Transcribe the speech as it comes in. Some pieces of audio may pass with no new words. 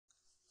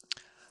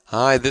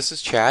Hi, this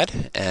is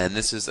Chad, and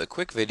this is a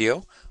quick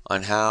video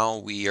on how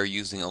we are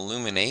using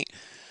Elluminate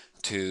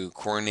to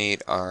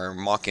coordinate our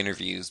mock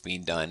interviews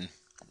being done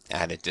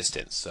at a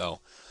distance. So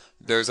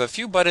there's a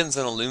few buttons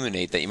in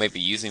Elluminate that you might be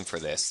using for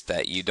this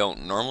that you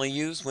don't normally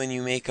use when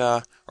you make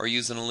or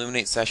use an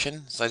Elluminate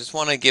session. So I just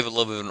want to give a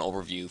little bit of an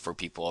overview for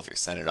people if you're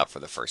setting it up for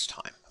the first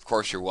time. Of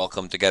course, you're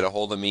welcome to get a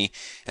hold of me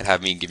and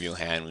have me give you a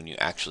hand when you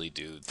actually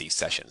do these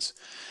sessions.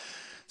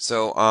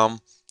 So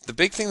the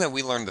big thing that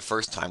we learned the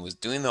first time was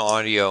doing the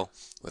audio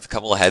with a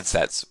couple of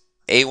headsets.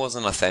 A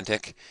wasn't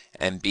authentic,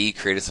 and B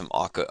created some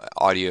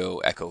audio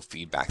echo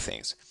feedback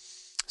things.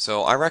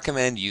 So I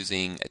recommend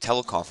using a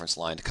teleconference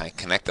line to kind of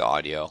connect the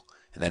audio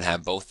and then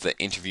have both the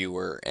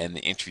interviewer and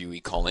the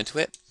interviewee call into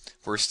it.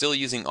 We're still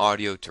using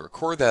audio to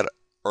record that,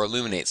 or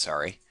Illuminate,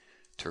 sorry,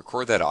 to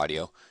record that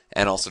audio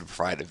and also to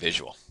provide a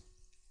visual.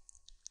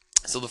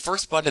 So the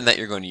first button that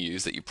you're going to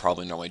use that you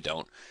probably normally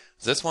don't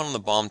is this one on the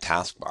bottom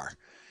taskbar.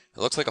 It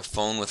looks like a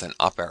phone with an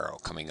up arrow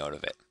coming out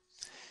of it.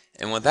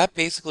 And what that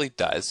basically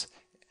does,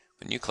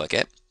 when you click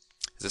it,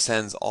 is it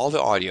sends all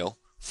the audio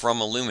from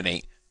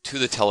Illuminate to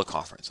the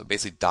teleconference. So it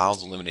basically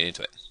dials Illuminate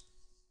into it.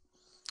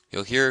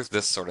 You'll hear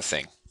this sort of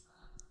thing.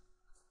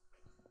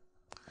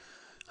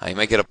 You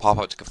might get a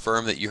pop-up to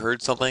confirm that you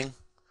heard something.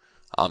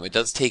 It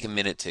does take a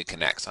minute to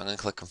connect, so I'm going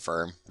to click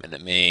confirm, and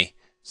it may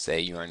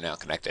say you are now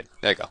connected.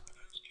 There you go.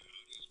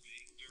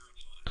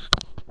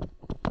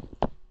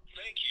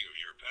 Thank you.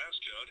 Your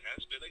passcode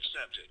has been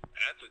accepted.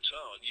 At the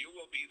tone, you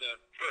will be the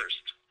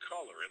first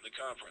caller in the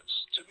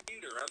conference. To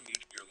mute or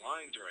unmute your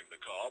line during the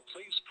call,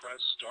 please press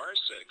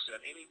 *6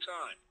 at any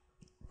time.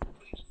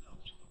 Please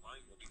note the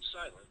line will be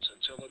silent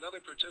until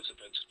another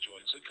participant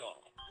joins the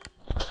call.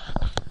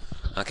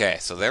 Okay,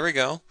 so there we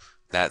go.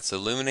 That's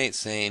Illuminate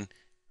saying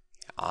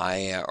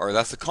or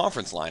that's the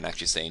conference line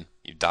actually saying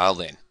you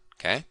dialed in.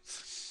 Okay.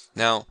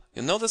 Now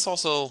you'll know this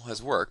also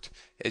has worked.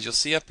 Is you'll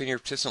see up in your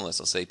participant list,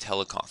 it'll say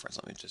teleconference.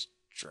 Let me just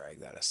drag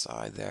that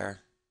aside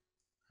there.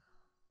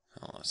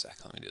 Hold on a sec.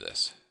 Let me do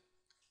this.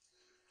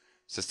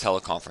 It says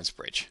teleconference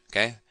bridge.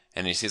 Okay,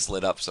 and you see it's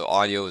lit up, so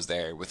audio is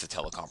there with the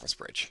teleconference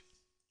bridge.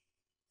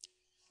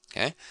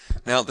 Okay.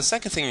 Now the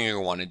second thing you're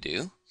going to want to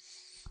do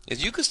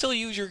is you can still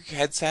use your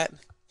headset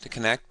to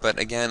connect, but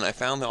again, I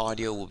found the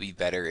audio will be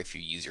better if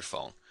you use your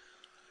phone.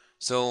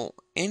 So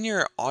in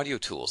your audio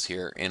tools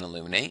here in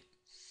Illuminate,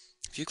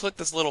 if you click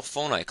this little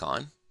phone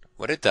icon,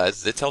 what it does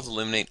is it tells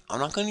Illuminate, I'm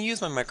not going to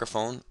use my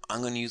microphone,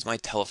 I'm going to use my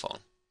telephone.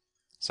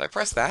 So I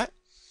press that.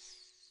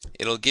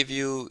 It'll give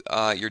you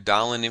your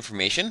dial-in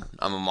information.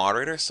 I'm a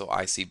moderator, so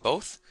I see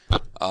both.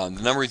 The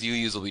numbers you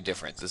use will be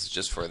different. This is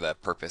just for the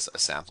purpose of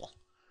sample.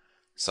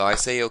 So I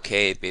say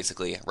OK,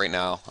 basically, right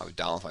now I would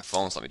dial in my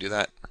phone, so let me do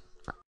that.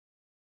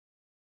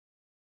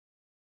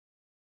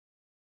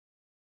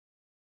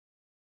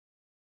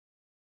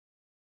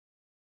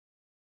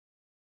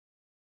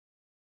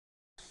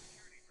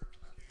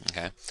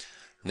 Okay.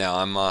 Now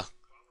I'm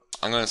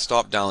going to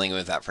stop dialing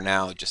with that for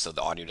now, just so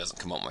the audio doesn't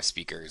come out my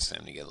speakers,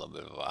 and we get a little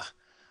bit of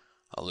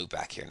a loop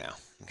back here now.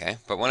 Okay.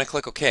 But when I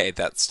click OK,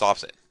 that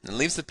stops it and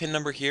leaves the pin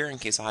number here in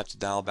case I have to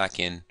dial back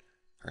in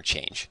or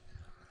change.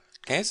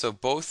 Okay. So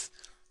both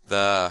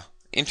the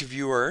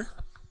interviewer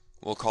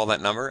will call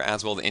that number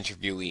as will the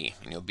interviewee,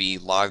 and you'll be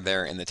live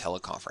there in the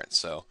teleconference.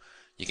 So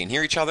you can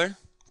hear each other,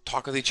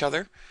 talk with each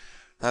other.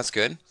 That's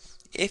good.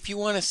 If you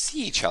want to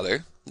see each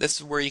other, this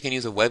is where you can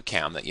use a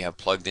webcam that you have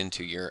plugged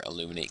into your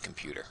Illuminate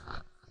computer.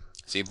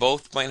 So you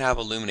both might have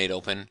Illuminate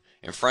open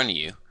in front of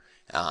you,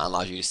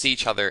 allows you to see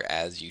each other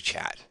as you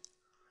chat.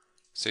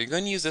 So you're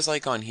going to use this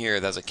icon here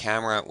that has a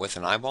camera with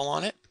an eyeball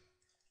on it.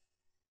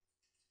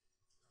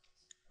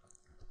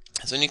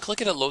 So when you click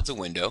it, it loads a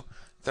window.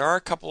 There are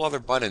a couple other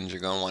buttons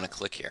you're going to want to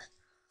click here.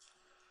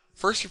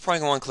 First, you're probably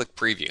going to want to click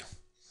Preview,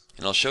 and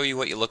it'll show you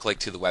what you look like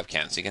to the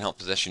webcam. So you can help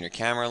position your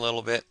camera a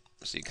little bit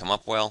so you come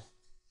up well.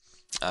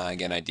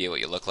 Get an idea what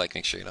you look like,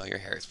 make sure you know your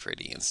hair is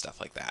pretty and stuff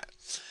like that.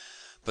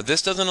 But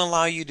this doesn't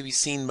allow you to be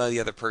seen by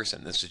the other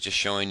person. This is just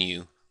showing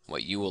you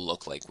what you will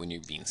look like when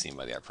you're being seen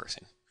by the other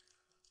person.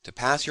 To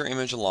pass your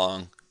image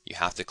along, you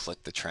have to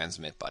click the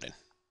Transmit button.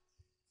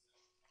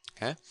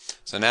 Okay?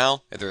 So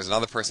now, if there's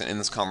another person in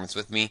this conference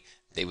with me,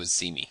 they would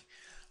see me.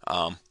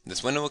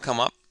 This window will come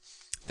up.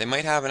 They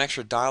might have an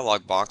extra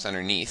dialog box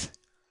underneath.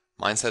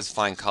 Mine says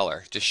Find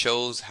Color. Just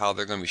shows how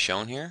they're going to be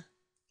shown here.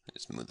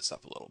 Just move this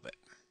up a little bit.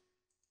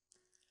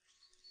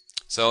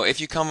 So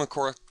if you come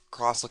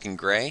across looking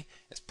gray,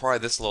 it's probably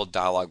this little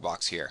dialog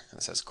box here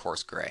that says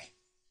Coarse Gray.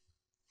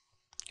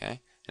 Okay,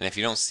 and if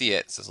you don't see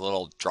it, it says a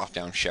little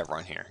drop-down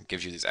chevron here. It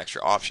gives you these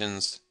extra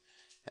options,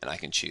 and I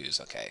can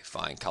choose, okay,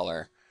 Find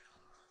Color,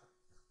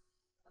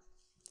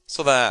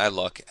 so that I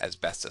look as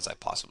best as I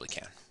possibly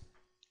can.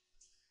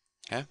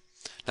 Okay,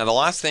 now the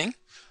last thing,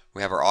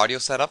 we have our audio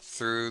set up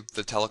through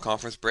the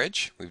teleconference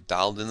bridge. We've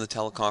dialed in the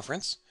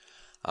teleconference.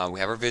 We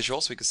have our visual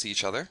so we can see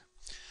each other.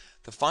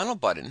 The final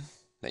button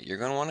that you're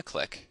going to want to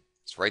click,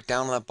 it's right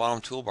down on that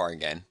bottom toolbar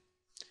again,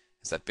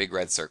 is that big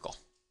red circle.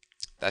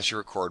 That's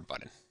your record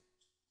button.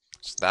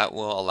 So that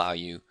will allow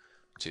you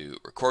to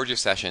record your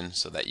session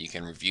so that you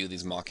can review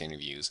these mock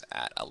interviews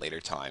at a later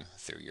time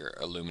through your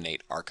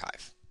Elluminate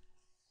archive.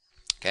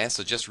 Okay,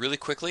 so just really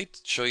quickly to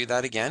show you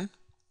that again.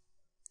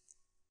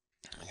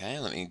 Okay,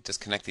 let me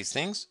disconnect these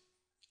things.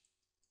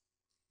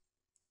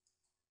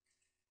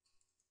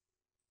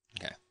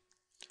 Okay.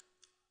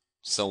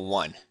 So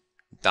 1,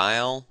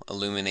 dial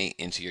Elluminate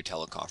into your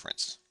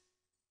teleconference.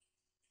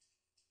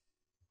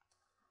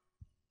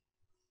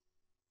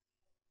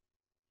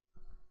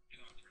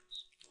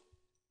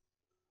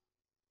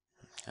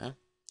 Okay.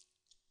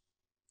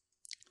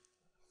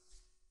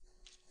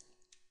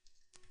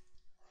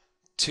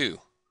 2,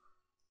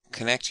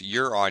 connect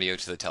your audio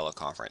to the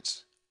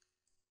teleconference.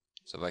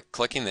 So by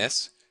clicking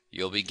this,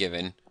 you'll be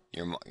given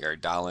your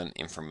dial-in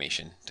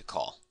information to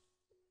call.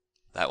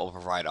 That will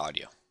provide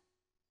audio.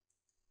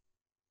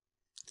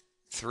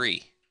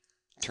 3,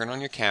 turn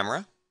on your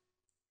camera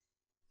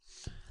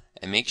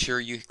and make sure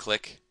you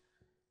click,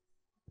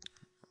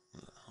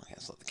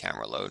 let's let the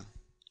camera load.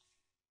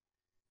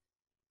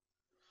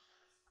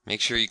 Make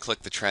sure you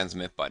click the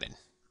transmit button.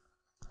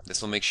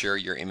 This will make sure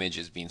your image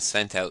is being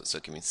sent out so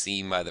it can be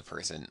seen by the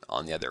person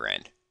on the other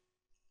end.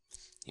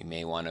 You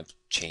may want to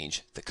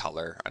change the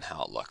color on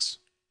how it looks.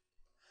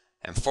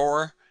 And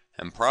 4,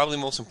 and probably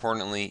most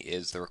importantly,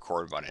 is the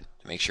record button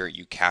to make sure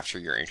you capture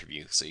your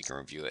interview so you can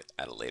review it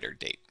at a later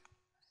date.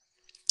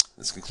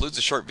 This concludes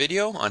a short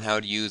video on how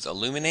to use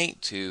Elluminate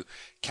to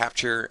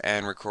capture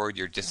and record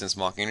your distance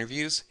mock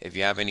interviews. If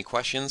you have any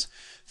questions,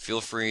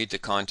 feel free to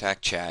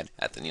contact Chad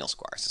at the Neil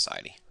Squire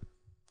Society.